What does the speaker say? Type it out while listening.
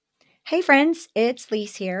Hey friends, it's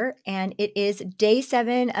Lise here, and it is day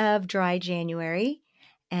 7 of Dry January.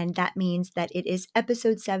 And that means that it is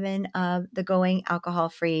episode 7 of the Going Alcohol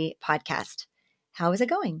Free podcast. How is it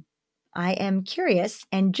going? I am curious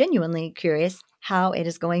and genuinely curious how it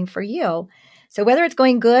is going for you. So, whether it's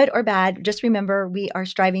going good or bad, just remember we are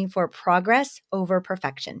striving for progress over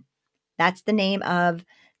perfection. That's the name of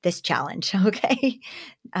this challenge. Okay.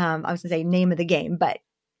 I was going to say name of the game, but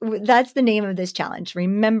that's the name of this challenge.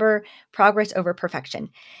 Remember progress over perfection.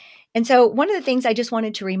 And so, one of the things I just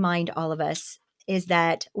wanted to remind all of us is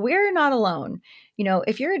that we're not alone.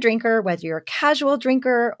 If you're a drinker, whether you're a casual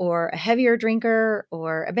drinker or a heavier drinker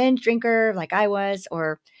or a binge drinker like I was,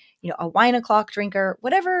 or a wine o'clock drinker,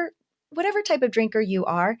 whatever type of drinker you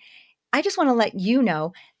are, I just want to let you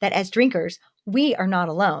know that as drinkers, we are not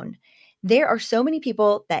alone. There are so many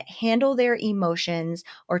people that handle their emotions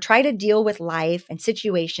or try to deal with life and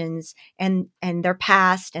situations and their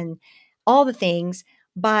past and all the things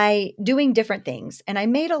by doing different things. And I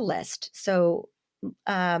made a list. So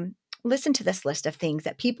um, listen to this list of things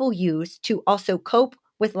that people use to also cope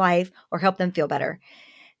with life or help them feel better.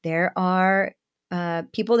 There are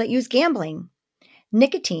people that use gambling,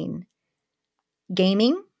 nicotine,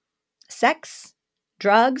 gaming, sex,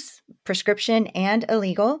 drugs, prescription and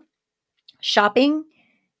illegal, shopping,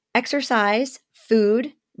 exercise,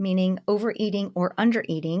 food, meaning overeating or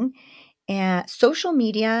undereating, and social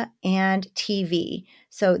media and TV.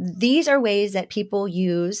 So these are ways that people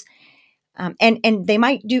use, and they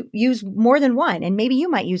might use more than one, and maybe you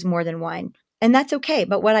might use more than one, and that's okay.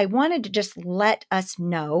 But what I wanted to just let us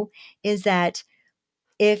know is that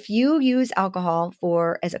if you use alcohol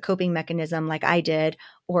for as a coping mechanism like I did,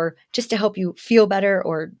 or just to help you feel better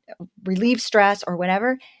or relieve stress or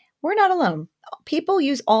whatever, we're not alone. People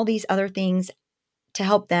use all these other things to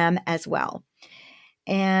help them as well.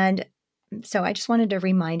 And so I just wanted to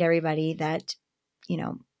remind everybody that, you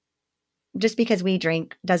know, just because we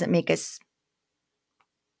drink doesn't make us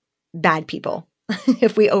bad people.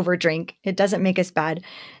 If we overdrink, it doesn't make us bad.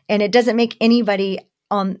 And it doesn't make anybody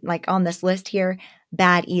on this list here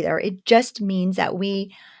bad either. It just means that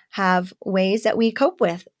we have ways that we cope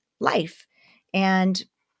with life. And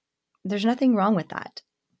there's nothing wrong with that.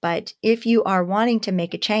 But if you are wanting to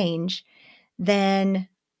make a change, then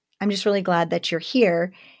I'm just really glad that you're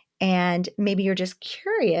here. And maybe you're just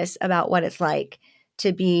curious about what it's like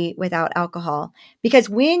to be without alcohol. Because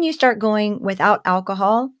when you start going without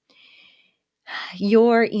alcohol,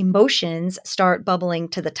 your emotions start bubbling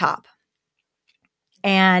to the top.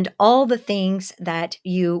 And all the things that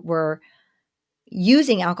you were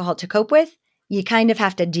using alcohol to cope with, you kind of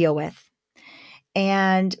have to deal with.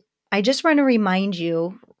 And I just want to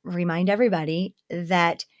remind everybody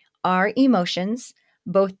that our emotions,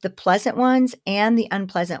 both the pleasant ones and the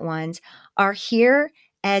unpleasant ones, are here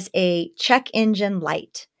as a check engine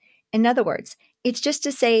light. In other words, it's just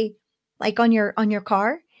to say, like on your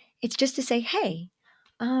car, it's just to say, hey,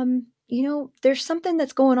 there's something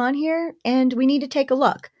that's going on here, and we need to take a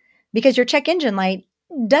look, because your check engine light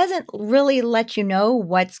doesn't really let you know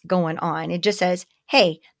what's going on. It just says,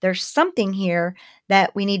 hey, there's something here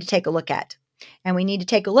that we need to take a look at. And we need to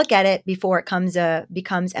take a look at it before it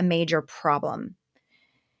becomes a major problem.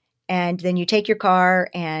 And then you take your car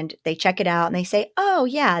and they check it out and they say, oh,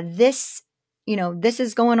 yeah, this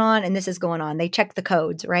is going on and this is going on. They check the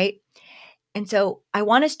codes, right? And so I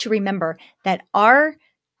want us to remember that our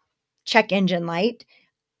check engine light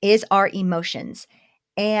is our emotions.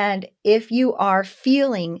 And if you are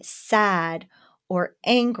feeling sad or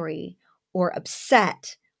angry or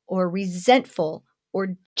upset or resentful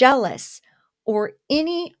or jealous or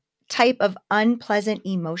any type of unpleasant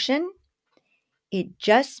emotion, it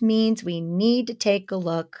just means we need to take a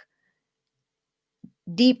look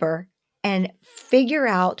deeper and figure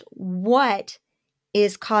out what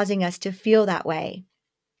is causing us to feel that way.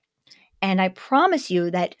 And I promise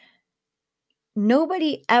you that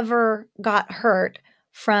nobody ever got hurt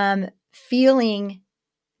from feeling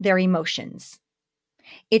their emotions.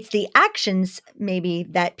 It's the actions maybe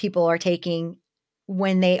that people are taking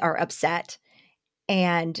when they are upset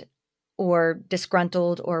and or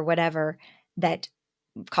disgruntled or whatever that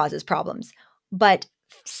causes problems. But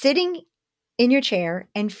sitting in your chair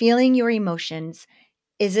and feeling your emotions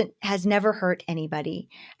has never hurt anybody.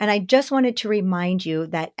 And I just wanted to remind you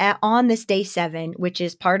that on this day 7, which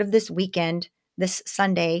is part of this weekend, this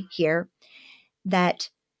Sunday here, that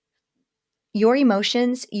your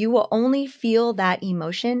emotions, you will only feel that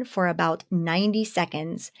emotion for about 90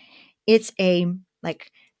 seconds. It's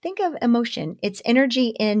think of emotion. It's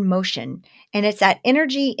energy in motion. And it's that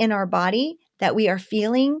energy in our body that we are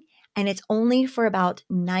feeling. And it's only for about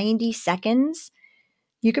 90 seconds.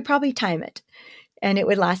 You could probably time it and it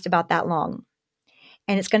would last about that long.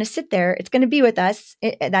 And it's going to sit there. It's going to be with us,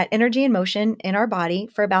 that energy and motion in our body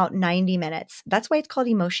for about 90 minutes. That's why it's called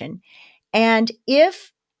emotion. And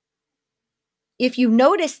if you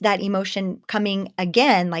notice that emotion coming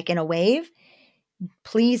again, like in a wave,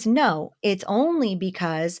 please know it's only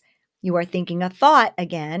because you are thinking a thought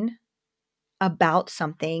again about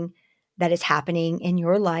something that is happening in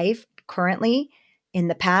your life currently, in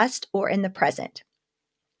the past, or in the present.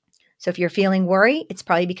 So if you're feeling worry, it's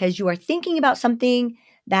probably because you are thinking about something,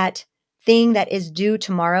 that thing that is due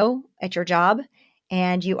tomorrow at your job,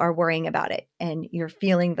 and you are worrying about it. And you're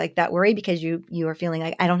feeling like that worry because you are feeling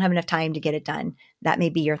like I don't have enough time to get it done. That may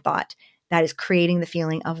be your thought. That is creating the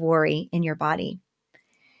feeling of worry in your body.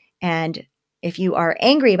 And if you are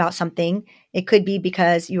angry about something, it could be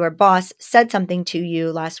because your boss said something to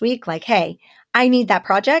you last week, like, hey, I need that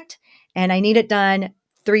project and I need it done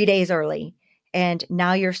 3 days early. And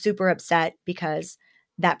now you're super upset because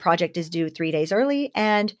that project is due 3 days early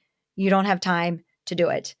and you don't have time to do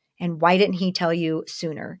it. And why didn't he tell you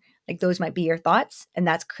sooner? Like those might be your thoughts, and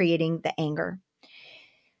that's creating the anger.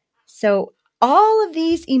 So, all of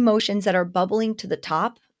these emotions that are bubbling to the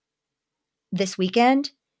top this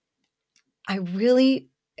weekend, I really,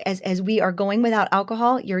 as we are going without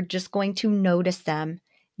alcohol, you're just going to notice them.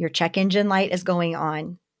 Your check engine light is going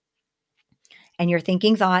on and you're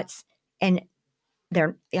thinking thoughts, and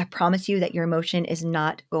I promise you that your emotion is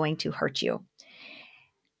not going to hurt you.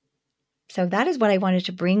 So that is what I wanted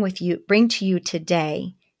to bring to you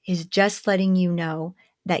today, is just letting you know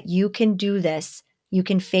that you can do this. You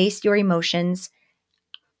can face your emotions.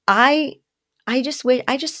 I just wish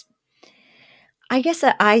I guess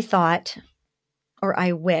that I thought, or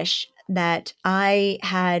I wish that I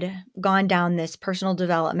had gone down this personal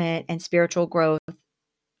development and spiritual growth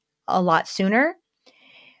a lot sooner.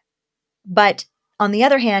 But on the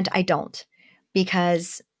other hand, I don't,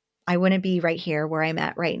 because I wouldn't be right here where I'm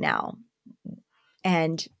at right now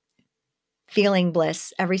and feeling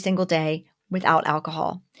bliss every single day without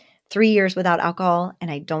alcohol. 3 years without alcohol,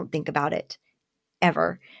 and I don't think about it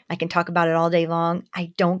ever. I can talk about it all day long.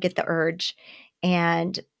 I don't get the urge.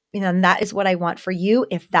 And and that is what I want for you,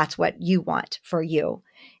 if that's what you want for you.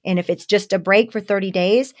 And if it's just a break for 30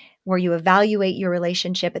 days where you evaluate your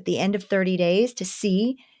relationship at the end of 30 days to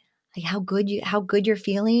see like how good you're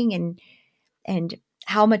feeling, and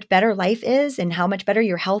how much better life is, and how much better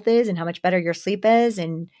your health is, and how much better your sleep is,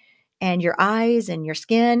 and your eyes and your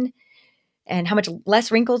skin, and how much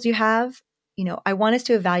less wrinkles you have. I want us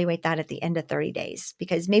to evaluate that at the end of 30 days,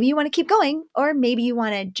 because maybe you want to keep going, or maybe you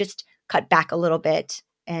want to just cut back a little bit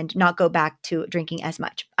and not go back to drinking as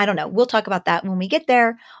much. I don't know. We'll talk about that when we get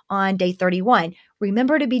there on day 31.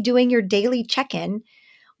 Remember to be doing your daily check in,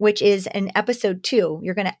 which is in episode 2.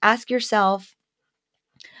 You're going to ask yourself,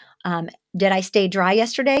 did I stay dry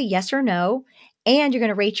yesterday? Yes or no? And you're going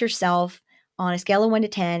to rate yourself on a scale of 1 to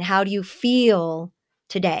 10. How do you feel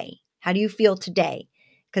today? How do you feel today?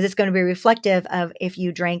 Because it's going to be reflective of if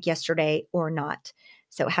you drank yesterday or not.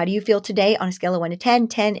 So, how do you feel today on a scale of 1 to 10?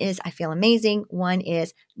 10 is I feel amazing. 1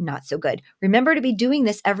 is not so good. Remember to be doing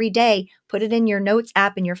this every day. Put it in your notes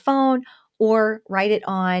app in your phone, or write it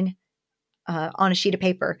on a sheet of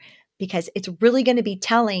paper, because it's really going to be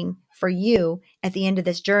telling for you at the end of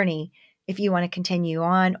this journey if you want to continue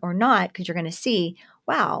on or not, because you're going to see,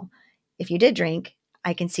 wow, if you did drink,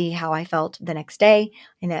 I can see how I felt the next day,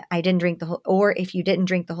 and that I didn't drink the whole, or if you didn't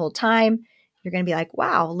drink the whole time, you're going to be like,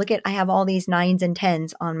 wow, look at, I have all these 9s and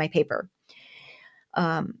 10s on my paper.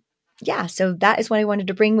 Yeah, so that is what I wanted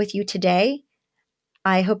to bring with you today.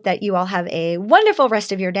 I hope that you all have a wonderful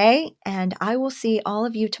rest of your day, and I will see all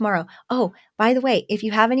of you tomorrow. Oh, by the way, if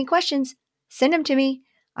you have any questions, send them to me.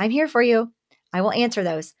 I'm here for you. I will answer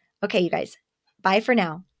those. Okay, you guys. Bye for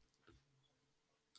now.